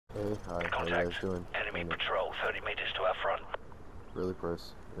Hey, hi, how you Contact. guys doing? Enemy patrol 30 meters to our front. Really,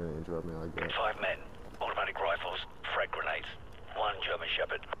 Chris? You're gonna interrupt me like that? 5 men, automatic rifles, frag grenades, 1 German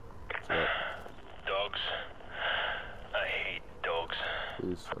Shepherd. Shut up. Dogs. I hate dogs.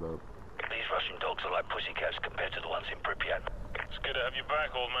 Please shut up. These Russian dogs are like pussycats compared to the ones in Pripyat. It's good to have you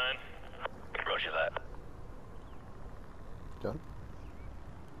back, old man. Roger that. Done?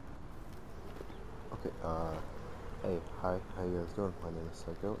 Okay, hey, hi, how you guys doing? My name is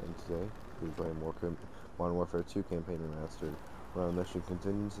Psycho, and today we're playing Modern Warfare 2 Campaign Remastered. We're on mission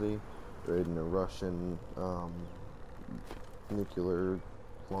contingency, raiding a Russian, nuclear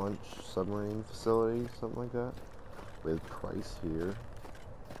launch submarine facility, something like that, with Price here,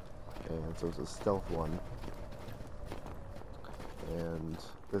 and so it's a stealth one, and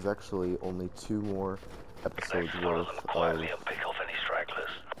there's actually only 2 more episodes worth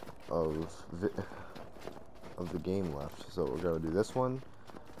of the game left, so we're gonna do this one,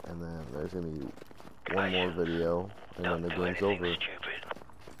 and then there's gonna be one more video, and then the game's over. Stupid.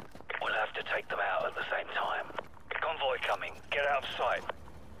 We'll have to take them out at the same time. Convoy coming. Get out of sight.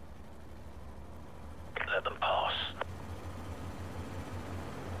 Let them pass.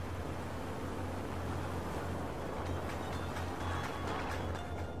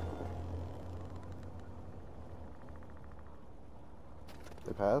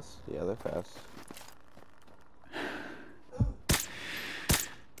 They passed? Yeah, they passed.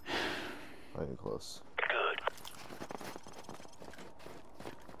 Not even close. Good.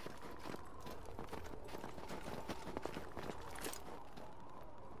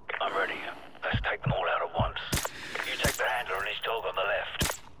 I'm ready. Let's take them all out at once. You take the handler and his dog on the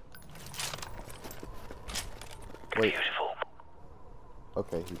left. Wait. Beautiful.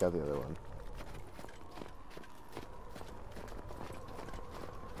 Okay, he got the other one.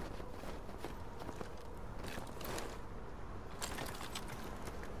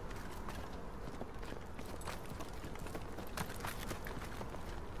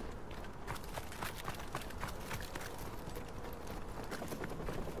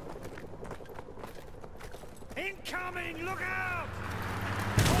 Incoming! Look out!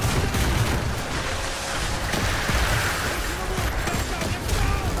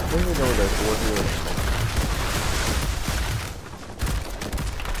 I don't even know what they're here.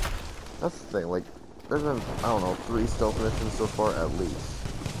 That's the thing, like, there's been, I don't know, 3 stealth missions so far at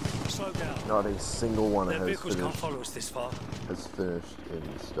least. Slow down. Not a single one Their has vehicles can't finished, follow us this far.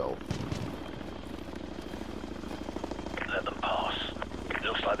 in stealth. Let them pass.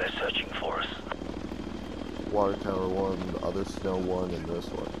 Looks like they're searching for us. Water Tower 1, the other Snow 1, and this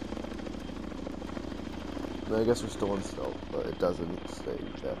one. I mean, I guess we're still in stealth, but it doesn't stay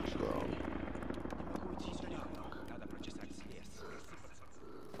that strong.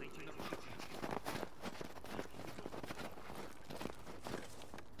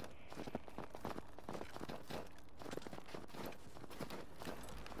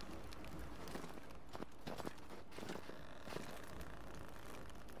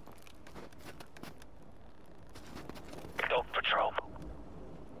 Dog patrol.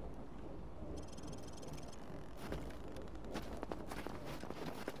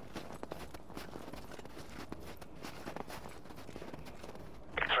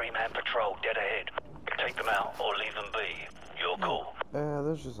 Three-man patrol dead ahead. Take them out or leave them be. Your call. Yeah,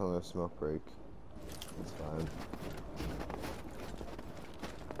 there's just another smoke break. It's fine.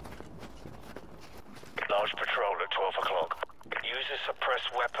 Large patrol at 12 o'clock. Use a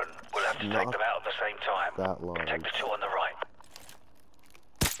suppressed weapon. We'll have to take them out at the same time. That large. Take the 2 on the right.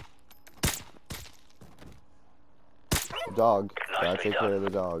 The dog. Nicely Gotta take done. care of the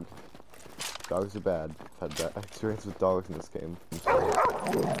dog. Dogs are bad. I've had bad experience with dogs in this game. I'm sorry.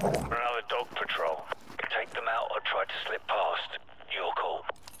 Another dog patrol. Take them out or try to slip past. Your call.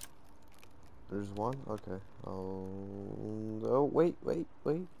 There's one? Okay. Oh, wait.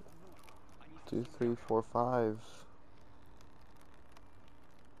 2, 3, 4, 5.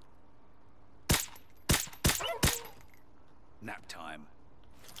 Nap time.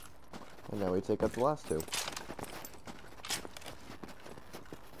 And now we take out the last 2.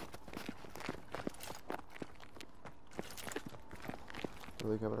 Are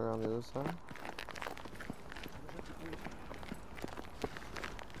they coming around the other side?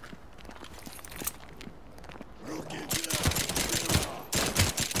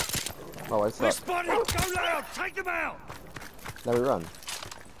 Oh, I saw. We're spotted! Go loud! Take them out! Now we run.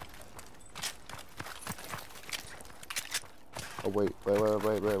 Oh, wait. There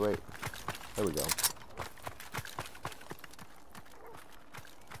we go.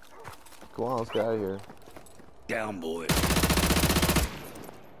 Come on, let's get out of here. Down, boy.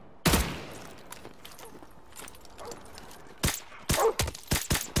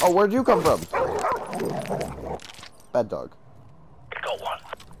 Oh, where'd you come from? Bad dog. Got one.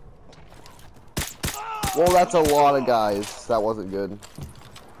 Well, that's a lot of guys. That wasn't good.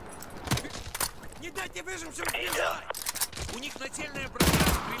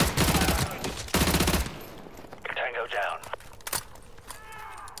 Tango down.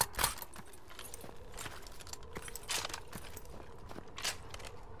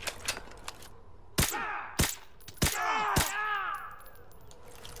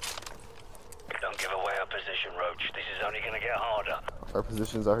 Don't give away our position, Roach. This is only gonna get harder. Our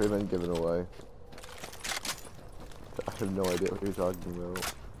position's already been given away. I have no idea what you're talking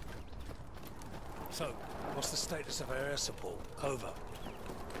about. So, what's the status of our air support? Over.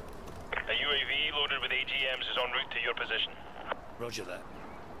 A UAV loaded with AGMs is en route to your position. Roger that.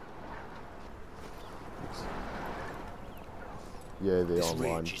 Yeah, they This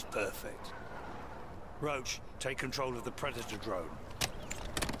online. ridge is perfect. Roach, take control of the Predator drone.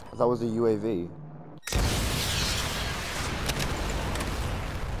 That was a UAV.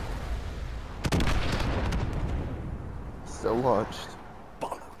 Still launched.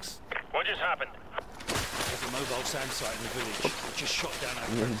 Bollocks. What just happened? There's a mobile SAM site in the village. Just shot down our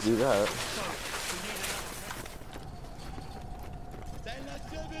You didn't friends. do that. So, we need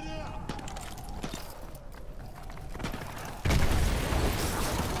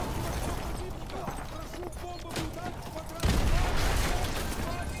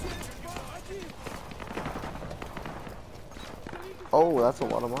Oh, that's a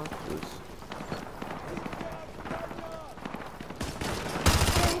lot of markers.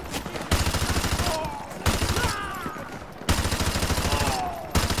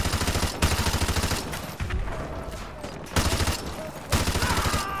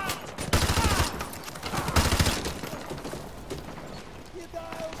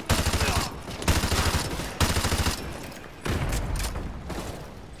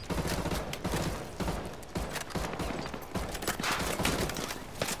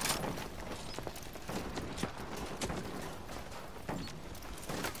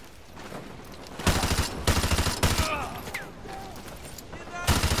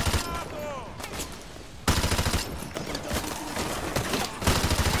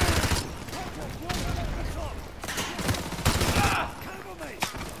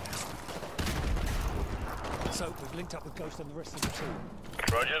 So, we've linked up with Ghost and the rest of the team.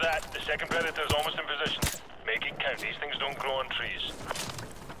 Roger that. The second Predator's almost in position. Make it count. These things don't grow on trees.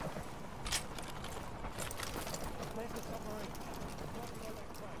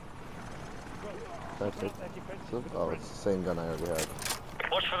 That's it. Oh, it's the same gun I already had.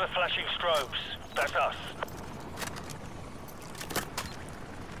 Watch for the flashing strobes. That's us.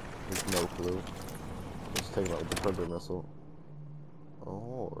 There's no clue. Just taking out with the Predator missile.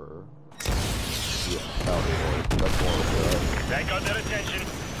 Or... yeah, that's one of that. That got their attention.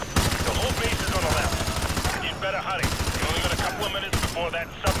 The whole base is on the left. You'd better hurry. You've only got a couple of minutes before that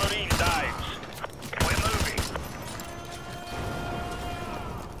submarine dives. We're moving.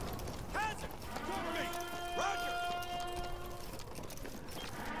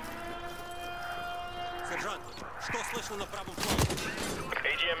 Сержант, что слышно на правом фланге?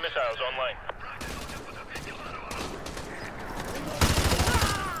 AGM missiles online.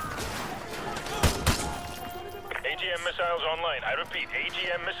 AGM missiles online. I repeat,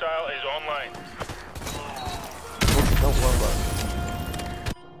 AGM missile is online. Don't worry about it.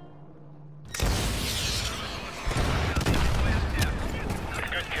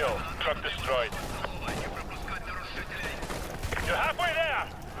 Good kill. Truck destroyed. You're halfway there!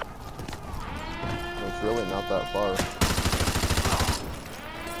 It's really not that far.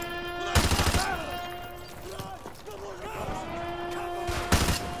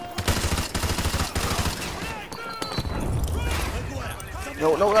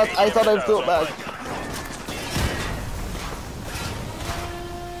 No, that's, I thought I'd throw it back.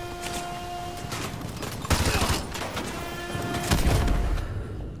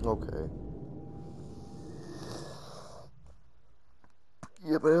 Okay.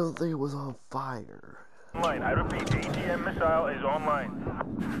 Yeah, but I don't think it was on fire. Online. I repeat, AGM missile is online.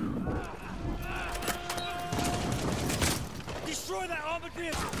 Destroy that armored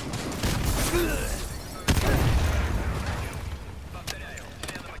vehicle!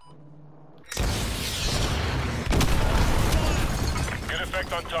 Good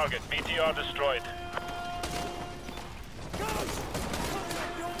effect on target. BTR destroyed.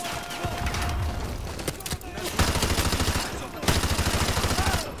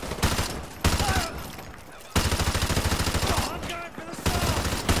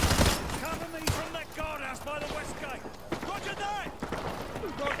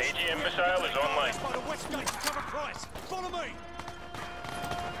 AGM missile is online. By the west gate, cover Price. Follow me.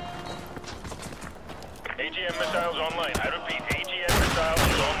 AGM missiles online. I repeat, AGM missiles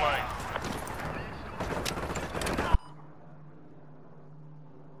is online.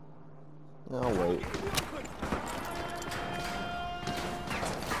 Oh, wait.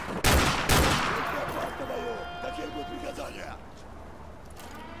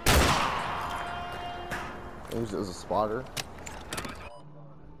 I used it as a spotter.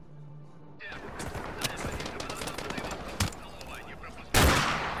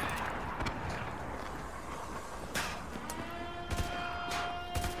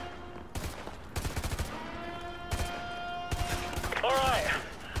 Alright,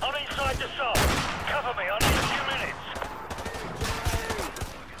 I'm inside the sub. Cover me, I need a few minutes.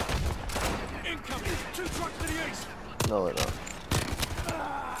 Incoming! 2 trucks to the east! No, they're not.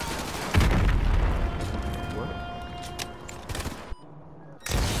 What?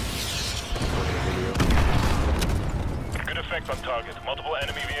 Good effect on target. Multiple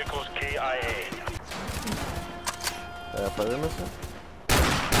enemy vehicles KIA. Fighter missile?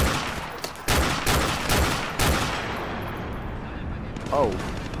 Oh,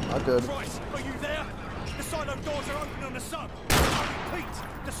 not good. Price, are you there? The silo doors are open on the sub. I repeat,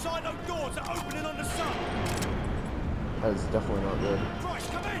 the silo doors are opening on the sub. That is definitely not good. Price,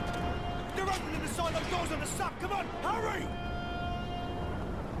 come in! They're opening the silo doors on the sub. Come on, hurry!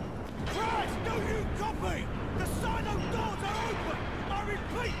 Price, do you copy? The silo doors are open. I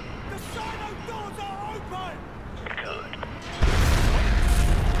repeat, the silo doors are open. Good.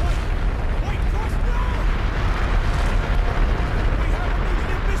 Wait, Price, no! We have a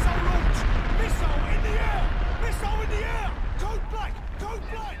nuclear missile launch. Missile in the air. Missile in the air. Code black. Code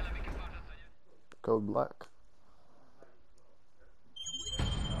black. Code black.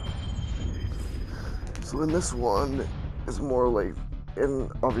 So in this one is more like,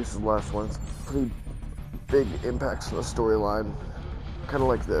 and obviously the last one's pretty big impacts on the storyline. Kind of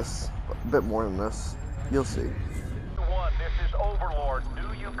like this, a bit more than this. You'll see. 1, this is Overlord. Do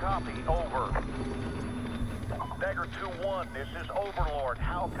you copy? Over. Dagger 2-1, this is Overlord.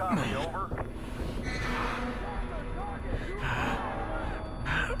 How copy? Over.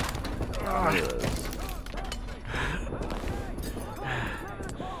 There it is.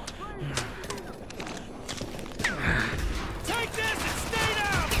 Take this and stay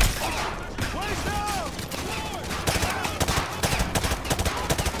down. Place down.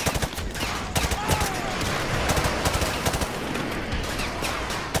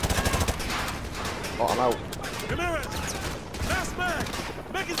 Oh, I'm out. Come here. Last man.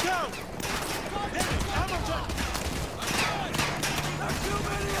 Make it count. Hit it. Ammo check. There's too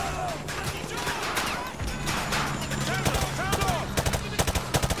many of them. Pound off.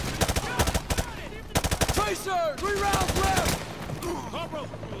 Tracer. 3 rounds left. Corporal.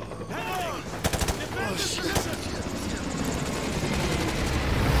 Hang on. Defend this position.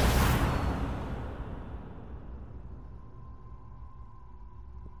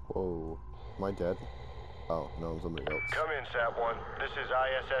 Whoa. Am I dead? Oh, no, I'm somebody else. Come in, Sat-1. This is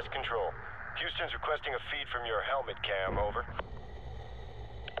ISS Control. Houston's requesting a feed from your helmet cam, over.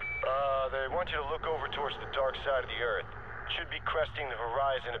 They want you to look over towards the dark side of the Earth. Should be cresting the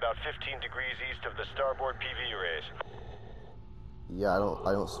horizon about 15 degrees east of the starboard PV arrays. Yeah,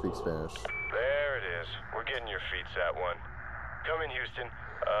 I don't speak Spanish. There it is. We're getting your feed, Sat-1. Come in, Houston.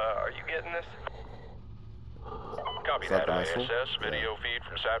 Are you getting this? Copy Is that that, the missile? ISS. Video feed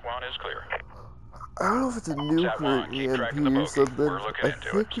from Sat-1 is clear. I don't know if it's a nuke or Sat-1, keep track of an the EMP or bogey. something. We're looking I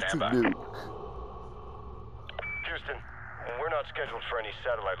into think it. it's a Stand by. nuke. Houston, we're not scheduled for any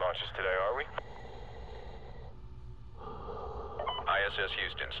satellite launches today, are we? ISS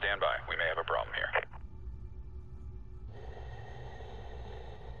Houston, stand by. We may have a problem here.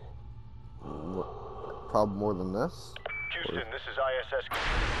 Problem more than this? Houston, this is ISS.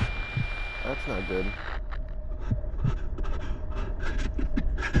 That's not good.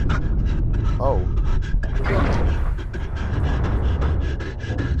 Oh.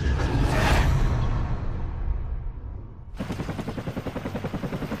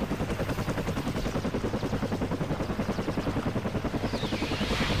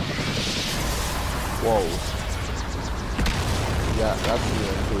 Whoa. Yeah, that's the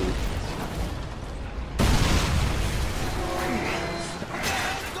EMP.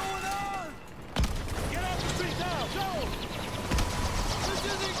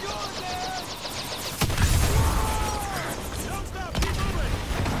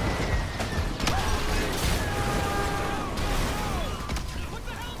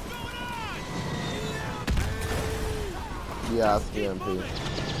 Yeah, that's the EMP.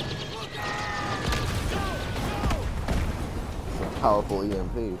 It's a powerful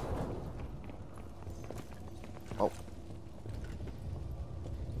EMP. Oh.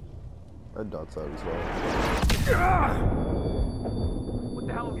 Red dot's out as well. What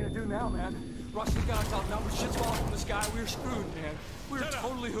the hell are we gonna do now, man? Russian guns outnumbered, shit's falling from the sky. We're screwed, man. We're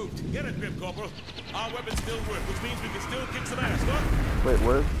totally hooped. Get a grip, Corporal. Our weapons still work, which means we can still kick some ass, look. Wait,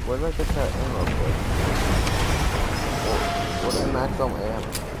 where did I get that ammo from? What did max on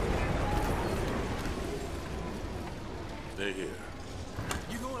ammo? Stay here.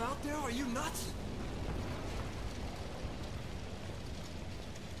 You going out there? Are you nuts?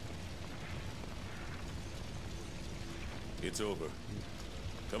 It's over.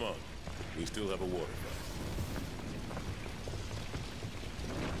 Come on. We still have a water fight.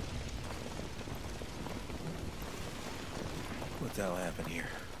 What the hell happened here?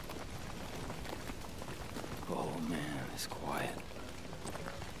 Oh man, it's quiet.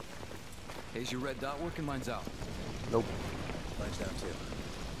 Is your red dot working? Mine's out. Nope. Mine's down too.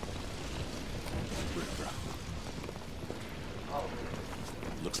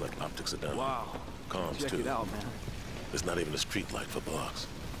 Looks like optics are down. Wow. Comms Check too. it out, man. There's not even a street light for blocks.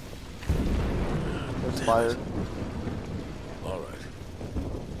 There's fire. All right.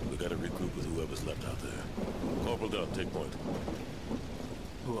 We gotta regroup with whoever's left out there. Corporal Dunn, take point.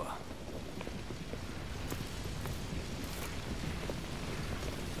 Hooah.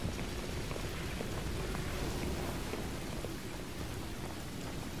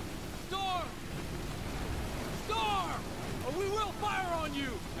 Storm! Storm! Or we will fire on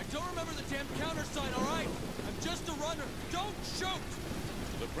you! I don't remember the damn countersign, all right? I'm just a runner. Don't shoot!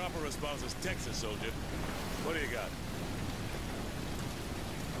 The proper response is Texas, soldier. What do you got?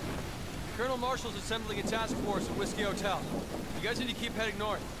 Colonel Marshall's assembling a task force at Whiskey Hotel. You guys need to keep heading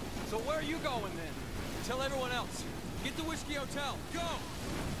north. So where are you going then? Tell everyone else. Get to Whiskey Hotel. Go!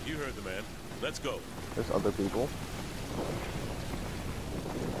 You heard the man. Let's go. There's other people.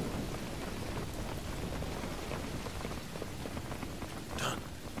 Dunn,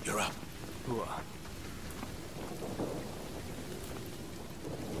 you're up. Hooah.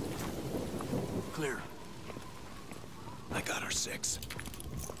 Clear. I got our 6.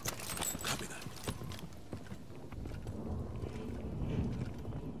 Copy that.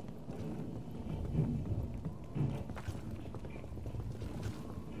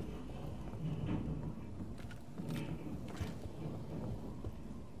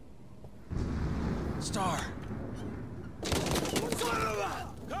 Star.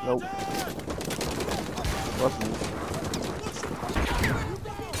 Nope. Weapons.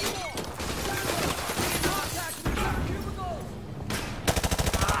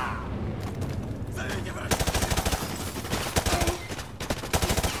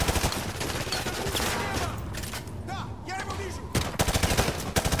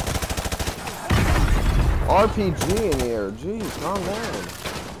 RPG in here. Jeez, calm down.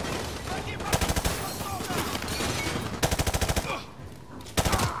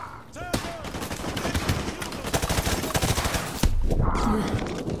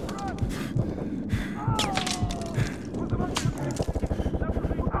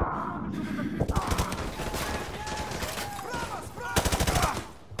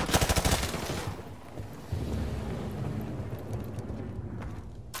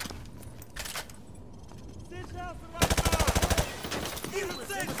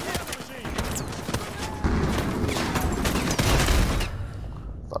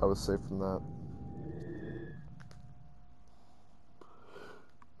 Thought I was safe from that.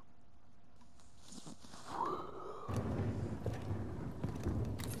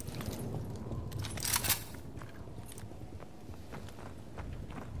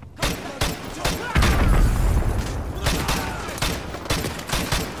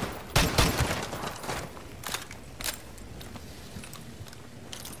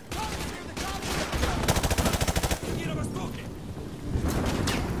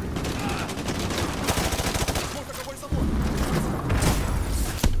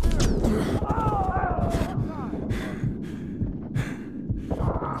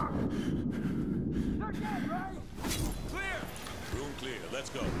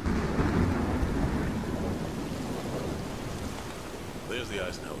 There's the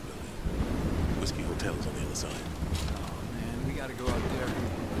Eisenhower building. Whiskey Hotel is on the other side. Oh man, we gotta go out there.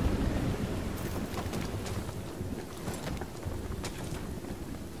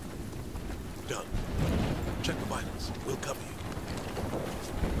 Done. Check the vitals. We'll cover you.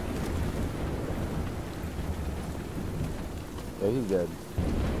 Yeah, he's dead.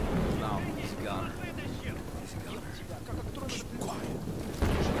 No, he's a gunner. He's a gunner. Keep quiet.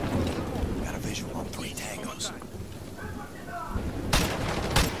 Got a visual on 3 tangos.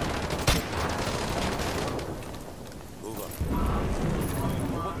 Move up.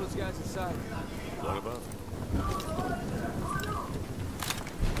 What those guys inside? What about?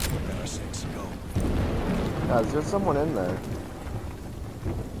 Got our 6. Let's go. Guys, there's someone in there.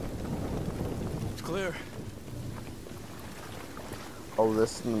 It's clear. Oh,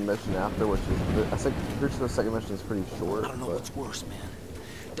 this is the mission after, which is, I think, pretty sure the second mission is pretty short. I don't know but what's worse, man.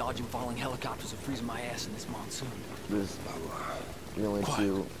 Dodging falling helicopters or freezing my ass in this monsoon. there's the only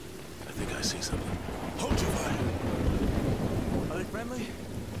two. I think I see something. Hold your fire. Are they friendly?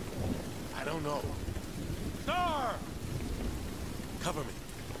 I don't know. Star! Cover me.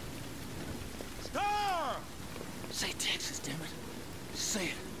 Star! Say Texas, damn it. Say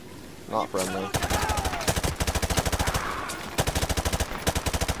it. Not friendly.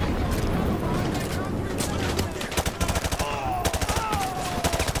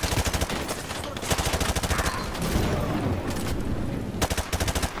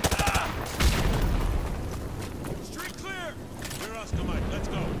 Street clear! Clear us, come on, let's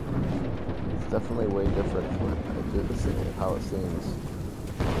go. It's definitely way different from how it seems.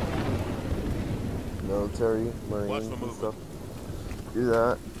 Military, Marines, and stuff. Do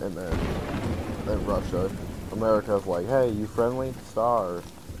that, and then Russia. America's like, hey, you friendly? Star.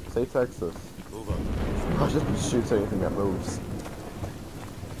 Say Texas. Move up. Russia just shoots anything that moves.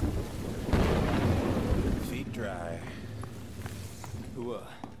 Feet dry. Who,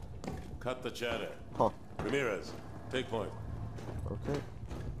 Cut the chatter. Huh. Ramirez, take point. Okay.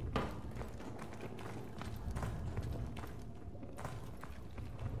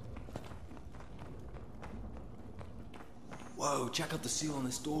 Whoa, check out the seal on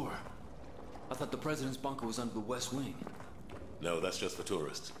this door. I thought the president's bunker was under the west wing. No, that's just for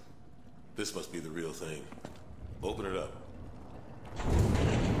tourists. This must be the real thing. Open it up.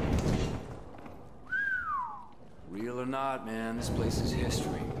 Real or not, man, this place is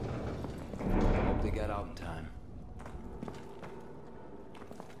history. Hope they got out in time.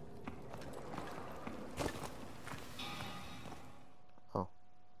 Oh.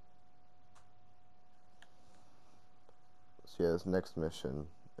 So yeah, this next mission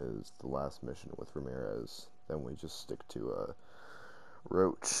is the last mission with Ramirez. Then we just stick to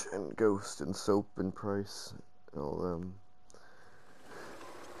Roach and Ghost and Soap and Price and all them.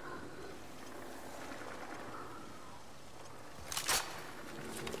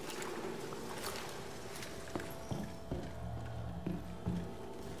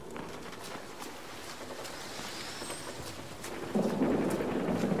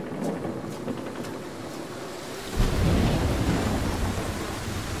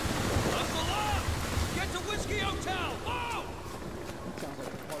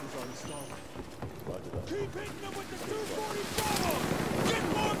 Keep hitting them with the 240 Bravo! Get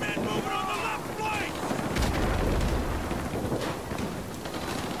more men moving on the left flank!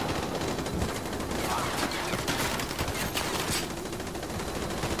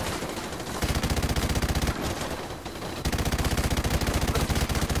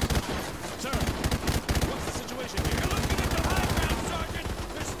 Sir, what's the situation here? You're looking at the high ground, Sergeant!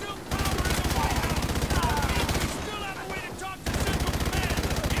 There's still power in the White House! We still have a way to talk to Central Command!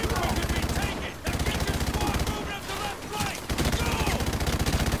 If we can retake it, then get your squad moving up the left flank! Go!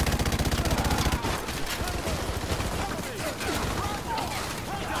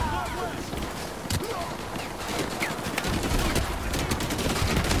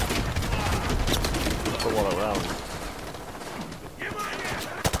 The one around.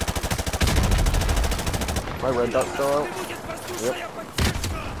 My red dot still out? Yep.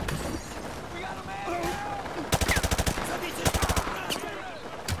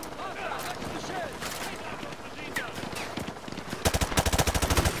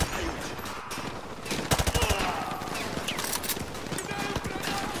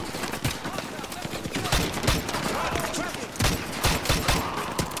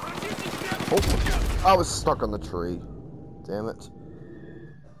 Oh, I was stuck on the tree. Damn it.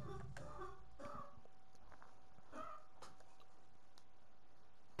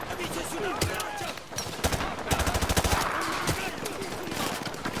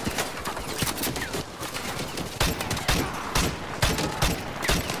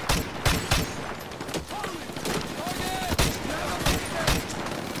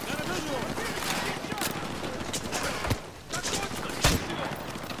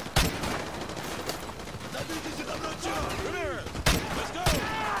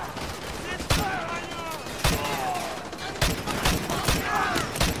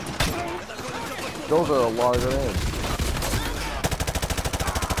 Those are a lot of grenades.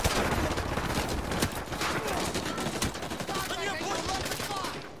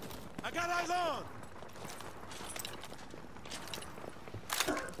 I got eyes on!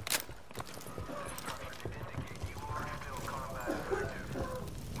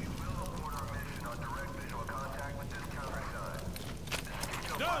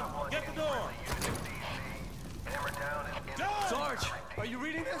 Done! Run! Get the door! Go! Sarge, are you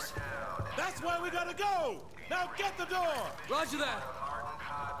reading this? That's where we gotta go! Now get the door! Roger that.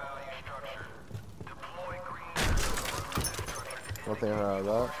 One thing out of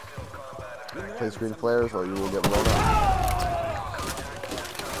that. Play screen flares or you will get blown up.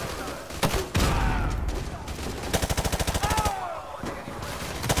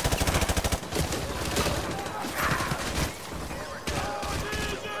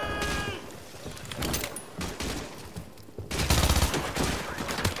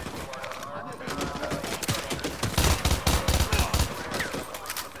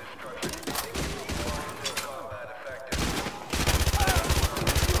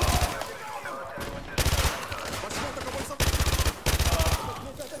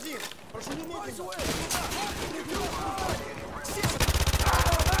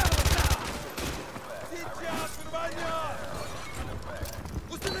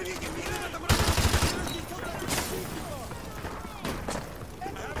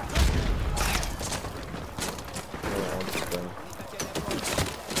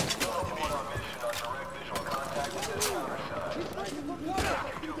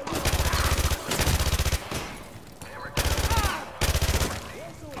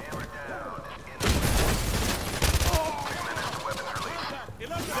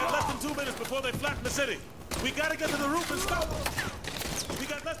 Before they flatten the city. We gotta get to the roof and stop them. We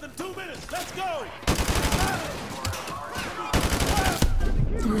got less than 2 minutes. Let's go!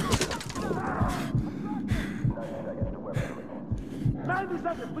 90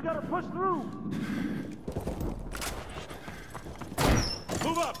 seconds. We gotta push through.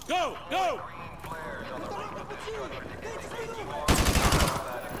 Move up. Go! Go!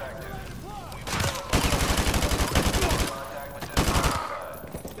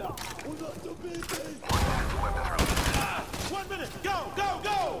 One minute! Go! Go!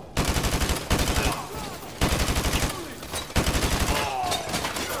 Go!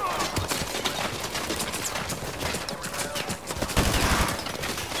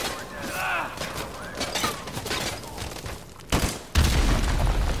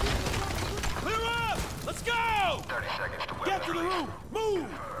 Clear up! Let's go! 30 seconds to Get to the roof! Move!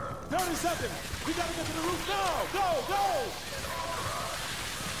 30 seconds! We gotta get to the roof now! Go! Go!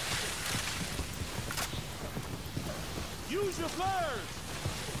 Use your flares!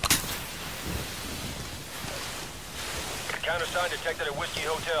 Countersign detected at Whiskey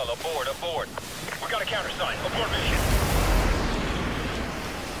Hotel. Aboard, aboard. We got a countersign. Abort mission.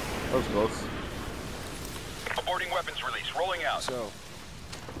 That was close. Aborting weapons release. Rolling out. So,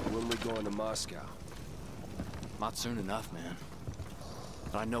 when we going to Moscow? Not soon enough, man.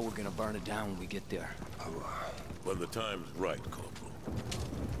 But I know we're gonna burn it down when we get there. When the time's right, Corporal.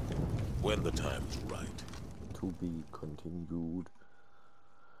 When the time's right. To be continued.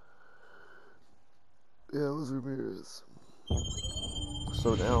 Yeah, it was Ramirez.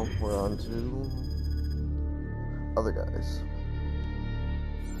 So now we're on to other guys.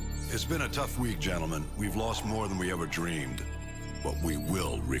 It's been a tough week, gentlemen. We've lost more than we ever dreamed, but we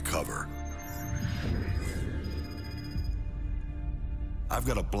will recover. I've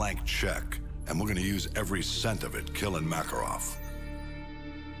got a blank check, and we're gonna use every cent of it killing Makarov.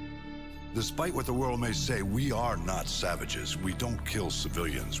 Despite what the world may say, we are not savages. We don't kill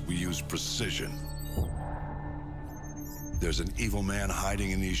civilians. We use precision. There's an evil man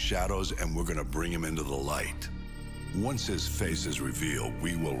hiding in these shadows, and we're gonna bring him into the light. Once his face is revealed,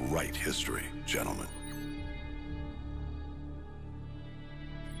 we will write history, gentlemen.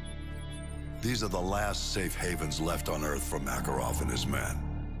 These are the last safe havens left on Earth for Makarov and his men.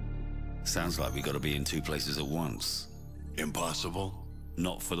 Sounds like we gotta be in 2 places at once. Impossible?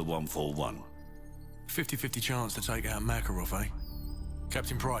 Not for the 141. 50-50 chance to take out Makarov, eh?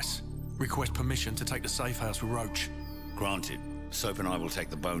 Captain Price, request permission to take the safe house with Roach. Granted. Soap and I will take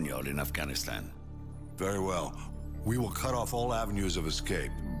the boneyard in Afghanistan. Very well. We will cut off all avenues of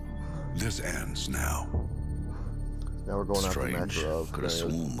escape. This ends now. Now we're going Strange. after Makarov. Could have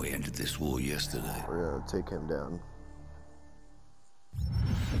sworn we ended this war yesterday. We're gonna take him down.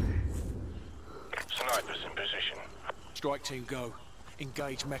 Snipers in position. Strike team go.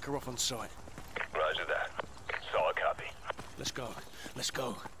 Engage Makarov on sight. Roger that. Solid copy. Let's go. Let's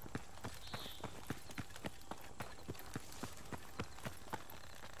go.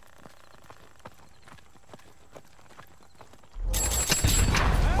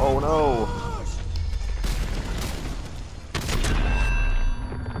 Oh no!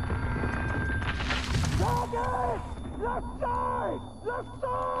 Left side! Left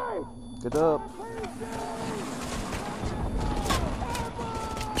side! Get up!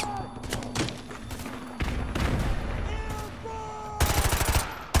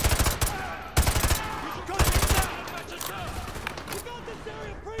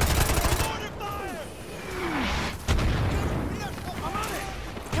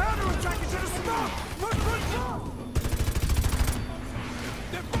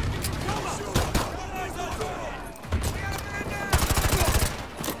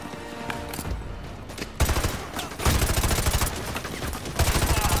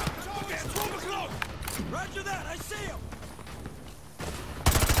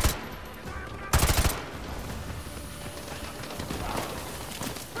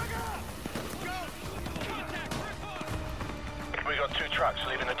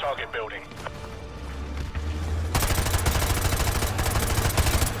 target building.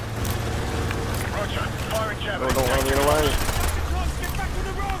 Roger, firing jab. Oh, don't want to get away. Get back to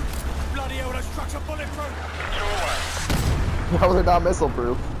the road! Bloody hell, those trucks are bulletproof! 2 away. How they're not missile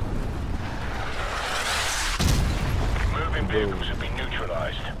proof? Moving vehicles have been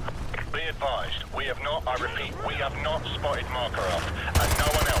neutralized. Be advised, we have not, I repeat, we have not spotted Makarov, and no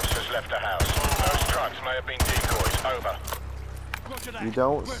one else has left the house. Those trucks may have been decoys. Over. Roger that. You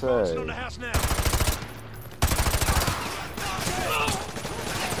don't We're say. advancing on the house now.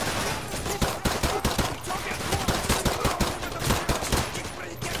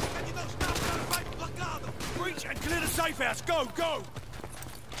 Breach and clear the safe house. Go, go!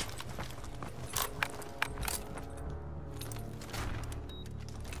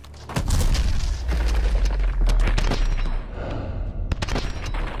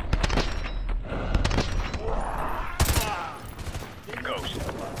 Ghost.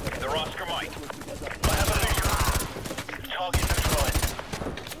 They're Oscar Mike. I have a visual. Target neutralized.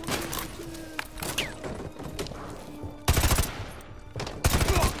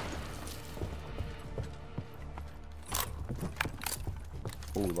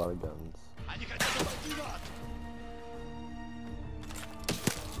 Ooh, a lot of guns.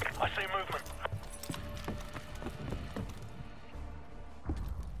 I see movement.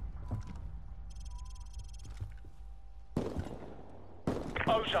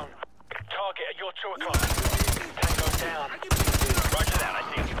 Ozone. Target at your 2 o'clock. Tango down. Roger that, I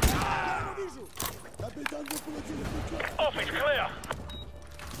think. Office clear.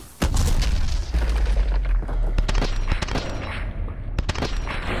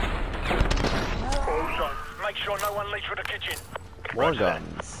 Ozone. Make sure no one leaves for the kitchen. More Roger that.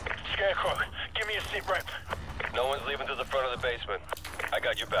 guns. Scarecrow, give me a sit rep. No one's leaving to the front of the basement. I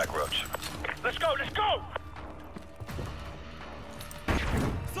got your back, Roach. Let's go, let's go!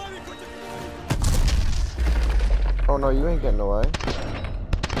 Oh no, you ain't getting away.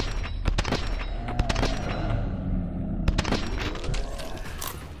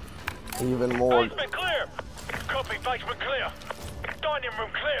 Even more. Basement clear! Copy, basement clear. Dining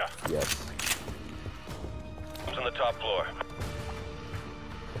room clear. Yes. Who's on the top floor?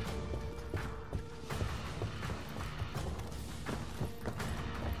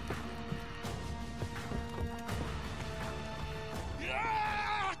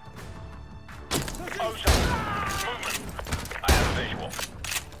 Ozone. Movement. I have a visual.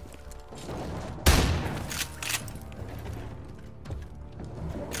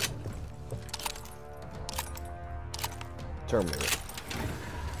 Terminator.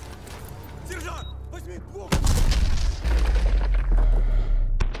 Сержант, возьми блок!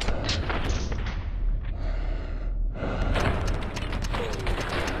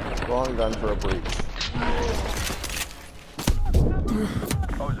 Wrong gun for a breach.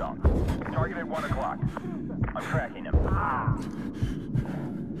 Ozone. Target at 1 o'clock. I'm tracking him.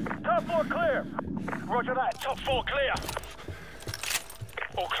 Top 4 clear. Roger that. Top 4 clear.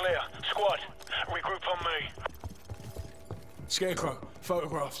 All clear. Squad, regroup on me. Scarecrow,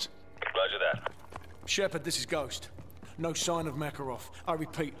 photographs. Roger that. Shepard, this is Ghost. No sign of Makarov. I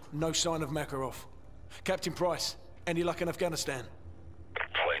repeat, no sign of Makarov. Captain Price, any luck in Afghanistan?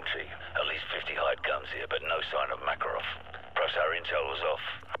 Plenty. At least 50 hired guns here, but no sign of Makarov. Plus our intel was off.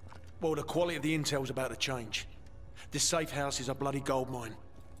 Well, the quality of the intel's about to change. This safe house is a bloody goldmine.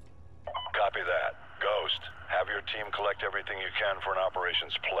 Copy that. Ghost, have your team collect everything you can for an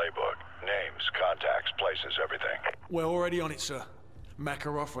operations playbook. Names, contacts, places, everything. We're already on it, sir.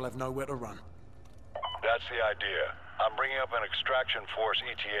 Makarov will have nowhere to run. That's the idea. I'm bringing up an extraction force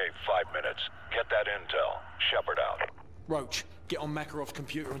ETA 5 minutes. Get that intel. Shepard out. Roach, get on Makarov's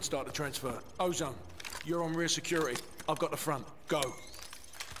computer and start the transfer. Ozone, you're on rear security. I've got the front. Go.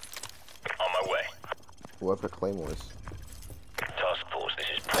 On my way. What for claymores? Task Force, this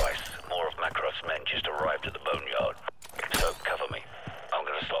is Price. More of Makarov's men just arrived at the boneyard. So, cover me. I'm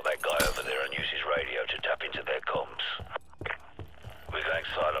gonna slot that guy over there and use his radio to tap into their comms. We're going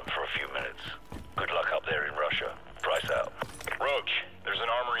silent for a few minutes. Good luck up there in Russia. Price out. Roach, there's an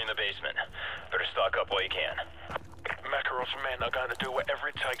armory in the basement. Better stock up while you can. Makarov's men are going to do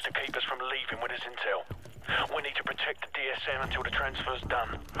whatever it takes to keep us from leaving with his intel. We need to protect the DSM until the transfer's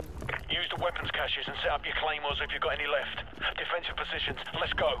done. Use the weapons caches and set up your claymores if you've got any left. Defensive positions,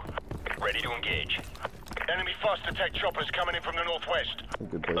 let's go. Ready to engage. Enemy fast attack choppers coming in from the northwest.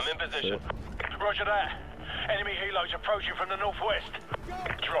 Good place. I'm in position. Roger that. Enemy helos approaching from the northwest.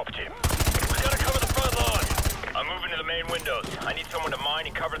 Dropped him. We gotta cover the front line. I'm moving to the main windows. I need someone to mine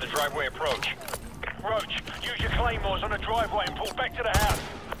and cover the driveway approach. Roach, use your claymores on the driveway and pull back to the house.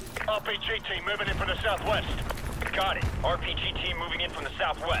 RPG team moving in from the southwest. Got it. RPG team moving in from the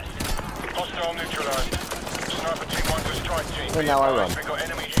southwest. Hostile neutralized. Sniper team 1 to strike team. And now I run. We've got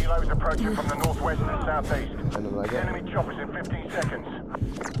enemy helos approaching from the northwest and southeast. And then I get Enemy choppers in 15 seconds.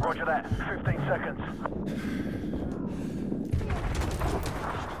 Roger that. 15 seconds.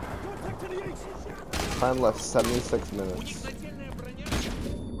 time left 76 minutes. Then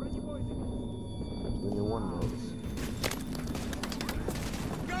you won those.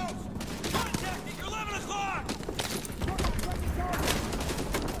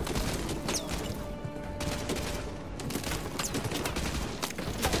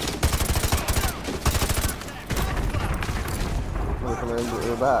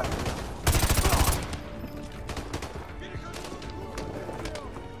 We're back.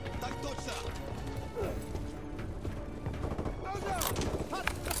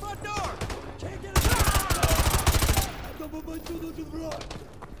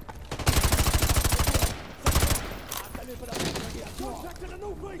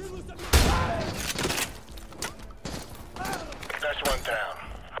 That's one down.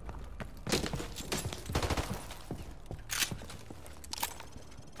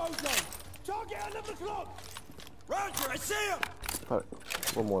 Target at 11 o'clock! Roger, I see him! Alright, a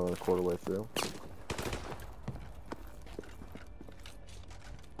little more than a quarter way through.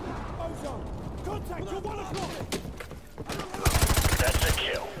 Ozone, contact at 1 o'clock! That's a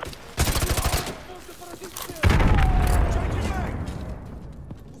kill. Чайки бэй!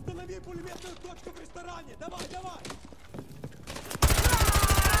 Установи пулеметную точку в ресторане! Давай, давай!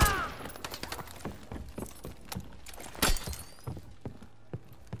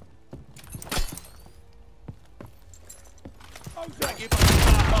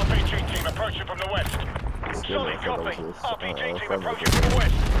 RPG team approaching from the west. Solid copy. RPG team approaching from the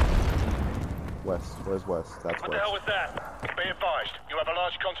west. West. Where's west? That's What the west. hell was that? Be advised, you have a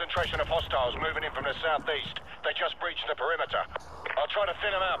large concentration of hostiles moving in from the southeast. They just breached the perimeter. I'll try to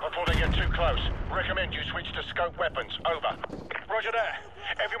thin them out before they get too close. Recommend you switch to scope weapons. Over. Roger that.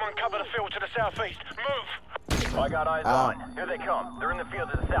 Everyone cover the field to the southeast. Move! I got eyes on. Here they come. They're in the field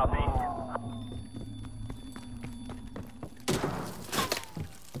to the southeast.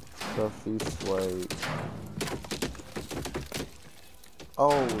 Southeast way.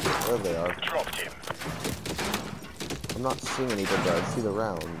 Oh, there they are. Dropped him. I'm not seeing any good guys. I see the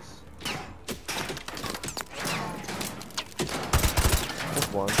rounds.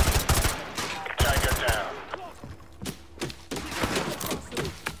 There's one. Tango down.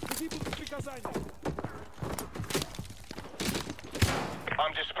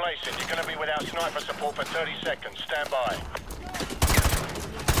 I'm displacing. You're going to be without sniper support for 30 seconds. Stand by.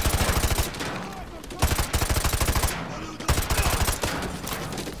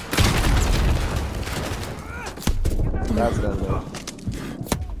 That's an enemy.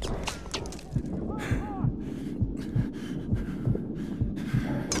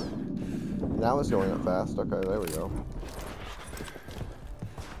 Now it's going up fast. Okay, there we go.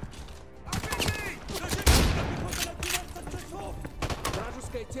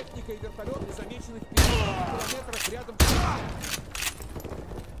 Вражеская техника и вертолеты замечены в 50 километрах рядом с...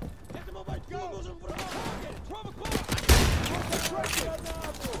 Этому бойцу нужен правоохранитель!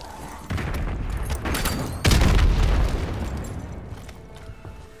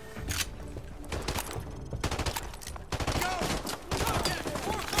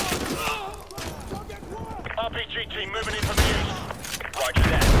 RPG team moving in from the east. Roger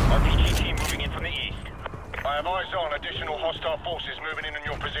that. RPG team moving in from the east. I have eyes on additional hostile forces moving in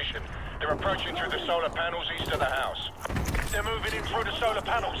your position. They're approaching through the solar panels east of the house. They're moving in through the solar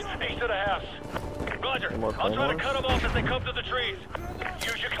panels east of the house. Roger. I'll try to cut them off as they come to the trees.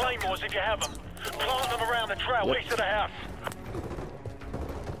 Use your claymores if you have them. Plant them around the trail east of the house.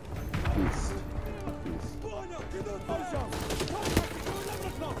 East.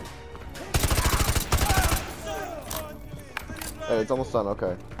 Hey, it's almost done.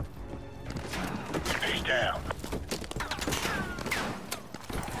 Okay. He's down.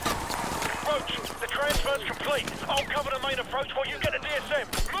 Roach, the transfer's complete. I'll cover the main approach while you get a DSM.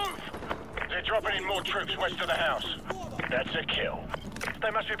 Move! They're dropping in more troops west of the house. That's a kill.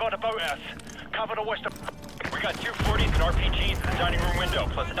 They must be by the boathouse. Cover the west of... We got 240s and RPGs in the dining room window,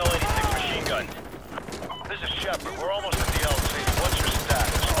 plus L-86 machine guns. This is Shepard. We're almost at the LZ. What's your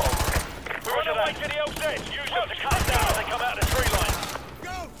status? We're on the way to the LZ. Use them to cut down as they come out of the tree line.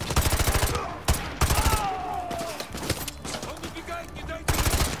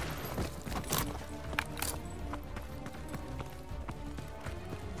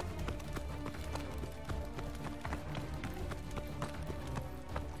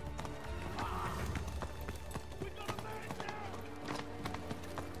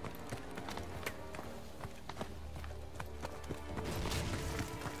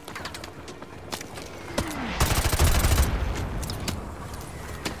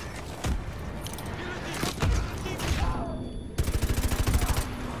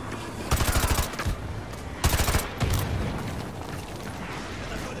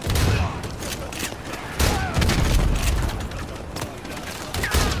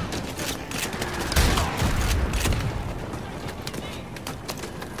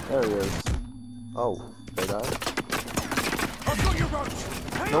 There he is. Oh, they died? I've got your roach.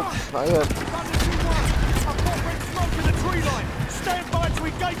 Hang Nope, on. not yet. Thunder 2-1. I've got red smoke in the tree line. Stand by to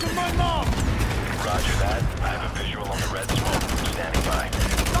engage on my mark. Roger that. I have a visual on the red smoke. Standing by.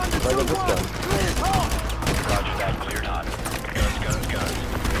 Thunder I got this 2-1. gun. Cleared hot. Roger that. Cleared hot. Guns, guns, guns.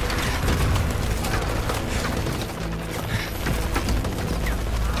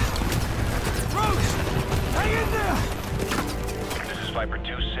 Roach, hang in there. This is Viper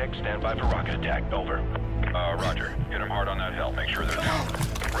 2-6. Stand by for rocket attack. Over. Roger. Hit him hard on that hill. Make sure they're down.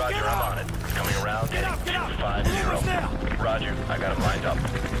 Roger, I'm on it. Coming around. Get up, get up. 250. Now. Roger, I got him lined up.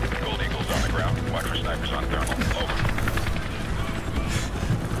 Gold Eagle's on the ground. Watch for snipers on thermal. Over.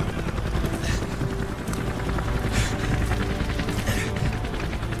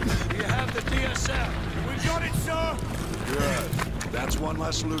 You have the DSL. We got it, sir. Good. That's one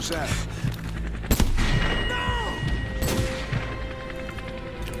less loose end. No!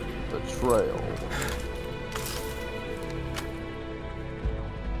 Betrayal.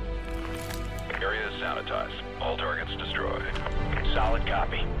 Area is sanitized. All targets destroyed. Solid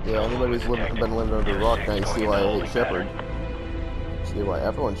copy. Yeah, anybody's been living under a rock now, you see why I hate Shepard. See why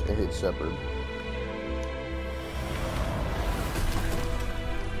everyone hates Shepard.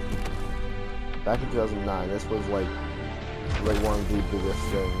 Back in 2009, this was like one of the biggest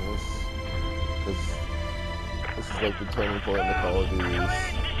things. This is like the turning point in the Call of Duties. This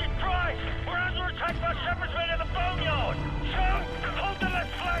is Price. We're under attack by Shepard's men in the boneyard. So, hold the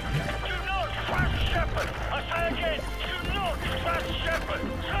left flank. Do not trust Shepard. I say again, do not trust Shepard.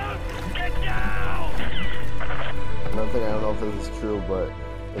 So, get down. Another thing, I don't know if this is true, but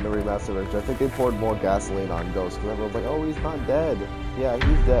in the remastered version, I think they poured more gasoline on Ghost, because everyone's like, oh, he's not dead. Yeah,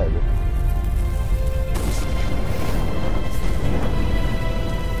 he's dead.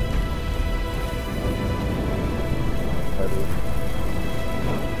 Heavy.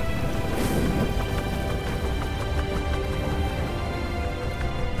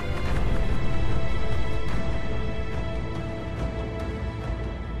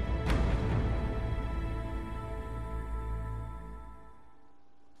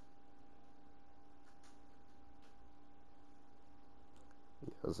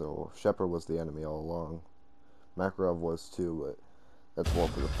 So Shepard was the enemy all along. Makarov was too, but that's more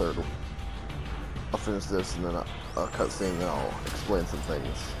for the third one. I'll finish this and then I'll cutscene and I'll explain some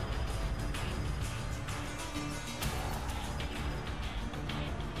things.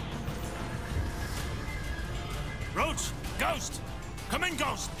 Roach, Ghost. Come in,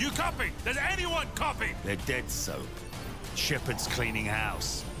 Ghost. You copy? Does anyone copy? They're dead, so. Shepard's cleaning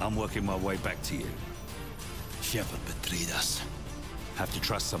house. I'm working my way back to you. Shepard betrayed us. Have to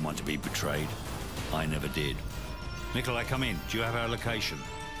trust someone to be betrayed. I never did. Nikolai, come in. Do you have our location?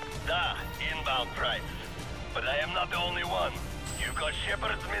 Da, inbound Price. But I am not the only one. You've got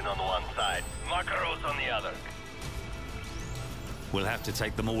Shepard's men on one side, Makarov's on the other. We'll have to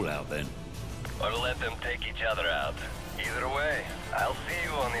take them all out then. Or let them take each other out. Either way, I'll see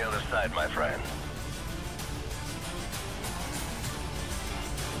you on the other side, my friend.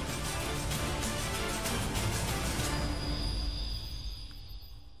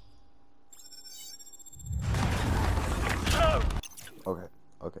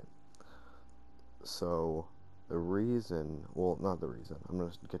 Okay. So, the reason, well, not the reason, I'm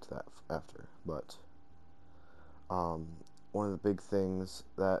gonna get to that after, but, one of the big things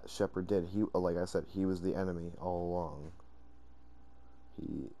that Shepard did, he, like I said, he was the enemy all along.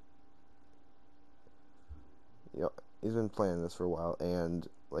 He's been playing this for a while, and,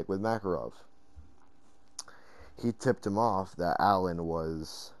 like, with Makarov, he tipped him off that Alan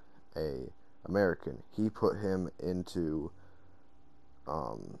was a American. He put him into,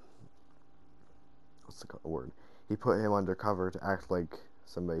 what's the word? He put him undercover to act like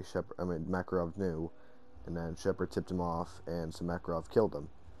somebody Makarov knew, and then Shepard tipped him off, and so Makarov killed him.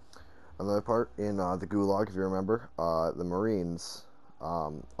 Another part in the Gulag, if you remember, the Marines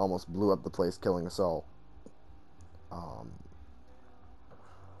almost blew up the place, killing us all.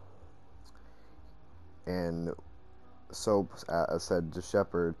 And Soap said to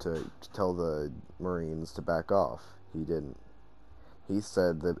Shepard to tell the Marines to back off. He didn't. He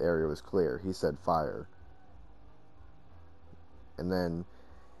said the area was clear. He said fire. And then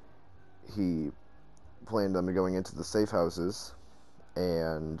he planned on going into the safe houses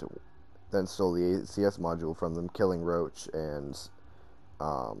and then stole the ACS module from them, killing Roach and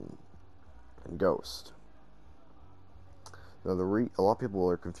Ghost. Now a lot of people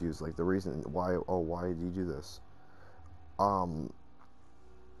are confused, like the reason why. Oh, why did you do this?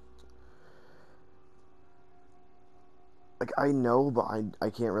 Like I know, but I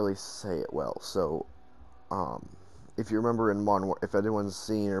can't really say it well. So, if you remember in if anyone's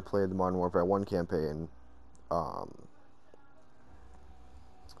seen or played the Modern Warfare 1 campaign,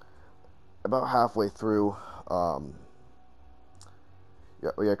 about halfway through,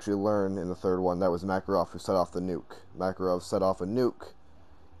 we actually learn in the third one that was Makarov who set off the nuke. Makarov set off a nuke,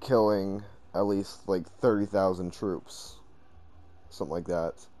 killing at least like 30,000 troops, something like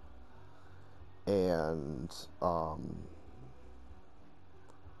that. And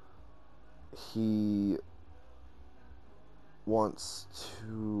he wants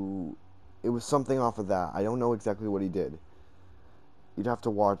to. It was something off of that. I don't know exactly what he did. You'd have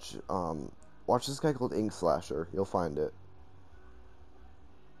to watch this guy called Ink Slasher. You'll find it.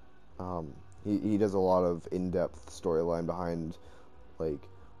 He does a lot of in-depth storyline behind, like,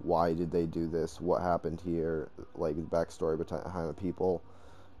 why did they do this, what happened here, like the backstory behind the people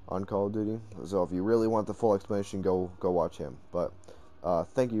on Call of Duty. So if you really want the full explanation, go watch him. But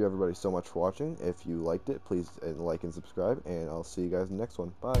thank you everybody so much for watching. If you liked it, please like and subscribe, and I'll see you guys in the next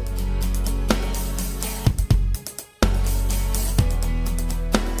one. Bye.